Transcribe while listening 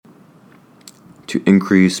To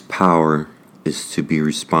increase power is to be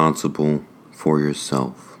responsible for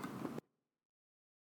yourself.